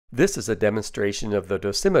This is a demonstration of the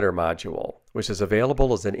Dosimeter module, which is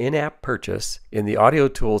available as an in-app purchase in the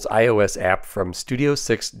AudioTools iOS app from Studio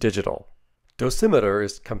 6 Digital. Dosimeter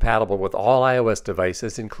is compatible with all iOS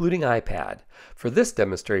devices, including iPad. For this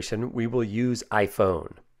demonstration, we will use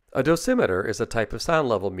iPhone. A dosimeter is a type of sound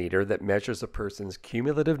level meter that measures a person's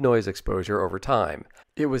cumulative noise exposure over time.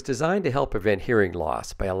 It was designed to help prevent hearing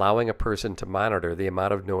loss by allowing a person to monitor the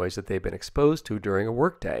amount of noise that they've been exposed to during a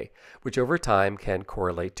workday, which over time can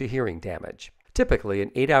correlate to hearing damage. Typically, an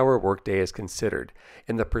 8-hour workday is considered,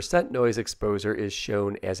 and the percent noise exposure is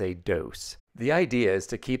shown as a dose. The idea is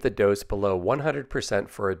to keep the dose below 100%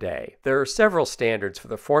 for a day. There are several standards for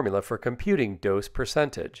the formula for computing dose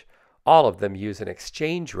percentage. All of them use an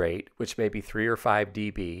exchange rate, which may be 3 or 5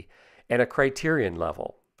 dB, and a criterion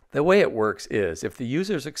level. The way it works is, if the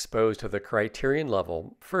user is exposed to the criterion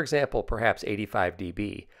level, for example, perhaps 85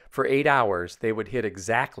 dB, for 8 hours, they would hit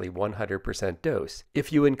exactly 100% dose.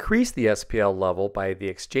 If you increase the SPL level by the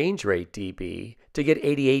exchange rate dB to get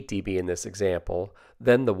 88 dB in this example,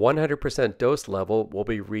 then the 100% dose level will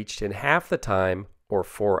be reached in half the time, or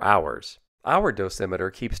 4 hours. Our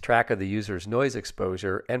dosimeter keeps track of the user's noise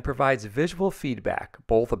exposure and provides visual feedback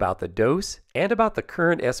both about the dose and about the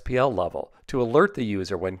current SPL level to alert the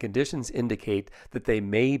user when conditions indicate that they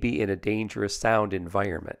may be in a dangerous sound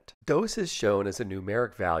environment. Dose is shown as a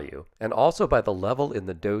numeric value and also by the level in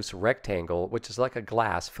the dose rectangle, which is like a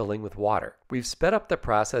glass filling with water. We've sped up the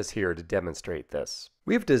process here to demonstrate this.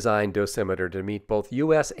 We've designed Dosimeter to meet both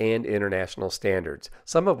US and international standards,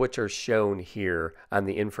 some of which are shown here on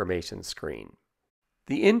the information screen.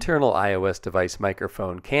 The internal iOS device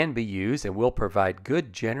microphone can be used and will provide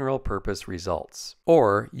good general purpose results.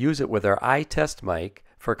 Or use it with our iTest mic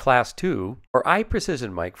for Class 2 or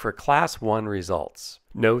iPrecision mic for Class 1 results.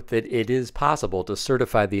 Note that it is possible to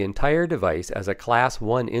certify the entire device as a Class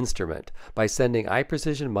 1 instrument by sending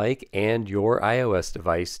iPrecision mic and your iOS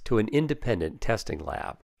device to an independent testing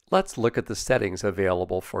lab. Let's look at the settings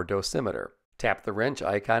available for Dosimeter. Tap the wrench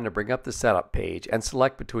icon to bring up the setup page and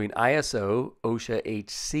select between ISO, OSHA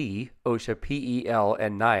HC, OSHA PEL,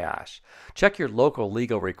 and NIOSH. Check your local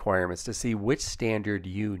legal requirements to see which standard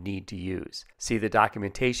you need to use. See the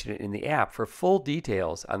documentation in the app for full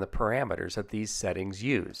details on the parameters that these settings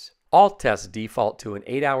use. All tests default to an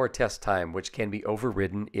 8-hour test time, which can be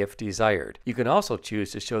overridden if desired. You can also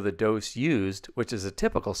choose to show the dose used, which is a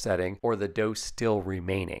typical setting, or the dose still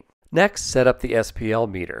remaining. Next, set up the SPL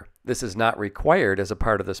meter. This is not required as a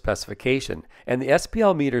part of the specification, and the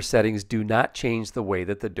SPL meter settings do not change the way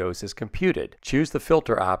that the dose is computed. Choose the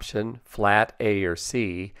filter option, flat, A, or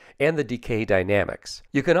C, and the decay dynamics.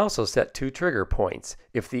 You can also set 2 trigger points.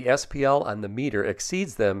 If the SPL on the meter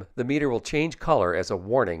exceeds them, the meter will change color as a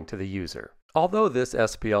warning to the user. Although this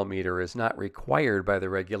SPL meter is not required by the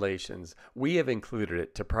regulations, we have included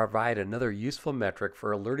it to provide another useful metric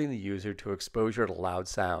for alerting the user to exposure to loud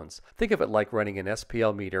sounds. Think of it like running an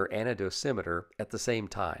SPL meter and a dosimeter at the same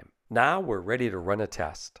time. Now we're ready to run a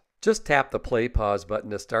test. Just tap the play-pause button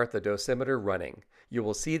to start the dosimeter running. You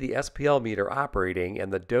will see the SPL meter operating,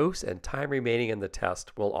 and the dose and time remaining in the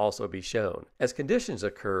test will also be shown. As conditions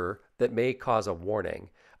occur that may cause a warning,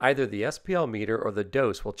 either the SPL meter or the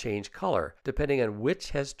dose will change color depending on which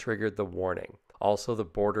has triggered the warning. Also, the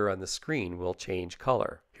border on the screen will change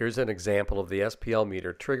color. Here's an example of the SPL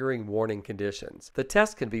meter triggering warning conditions. The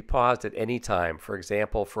test can be paused at any time, for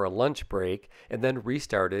example for a lunch break, and then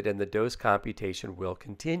restarted, and the dose computation will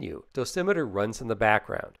continue. Dosimeter runs in the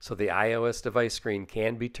background, so the iOS device screen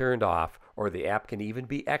can be turned off, or the app can even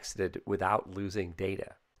be exited without losing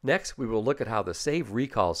data. Next, we will look at how the Save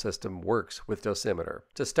Recall system works with Dosimeter.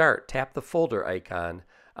 To start, tap the folder icon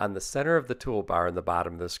on the center of the toolbar in the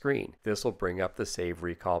bottom of the screen. This will bring up the Save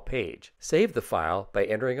Recall page. Save the file by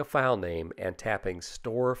entering a file name and tapping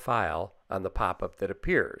Store File on the pop-up that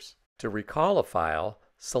appears. To recall a file,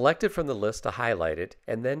 select it from the list to highlight it,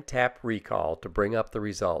 and then tap Recall to bring up the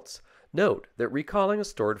results. Note that recalling a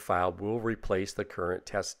stored file will replace the current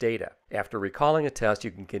test data. After recalling a test,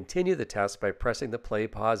 you can continue the test by pressing the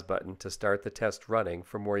play-pause button to start the test running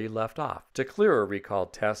from where you left off. To clear a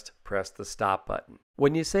recalled test, press the stop button.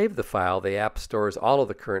 When you save the file, the app stores all of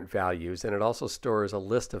the current values, and it also stores a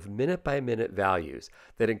list of minute-by-minute values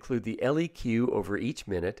that include the LEQ over each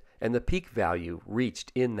minute and the peak value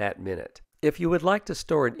reached in that minute. If you would like to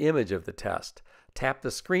store an image of the test, tap the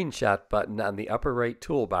Screenshot button on the upper right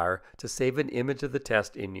toolbar to save an image of the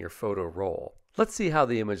test in your photo roll. Let's see how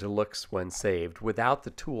the image looks when saved without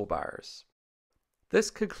the toolbars. This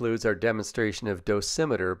concludes our demonstration of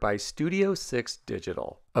Dosimeter by Studio 6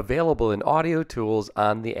 Digital, available in AudioTools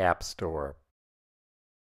on the App Store.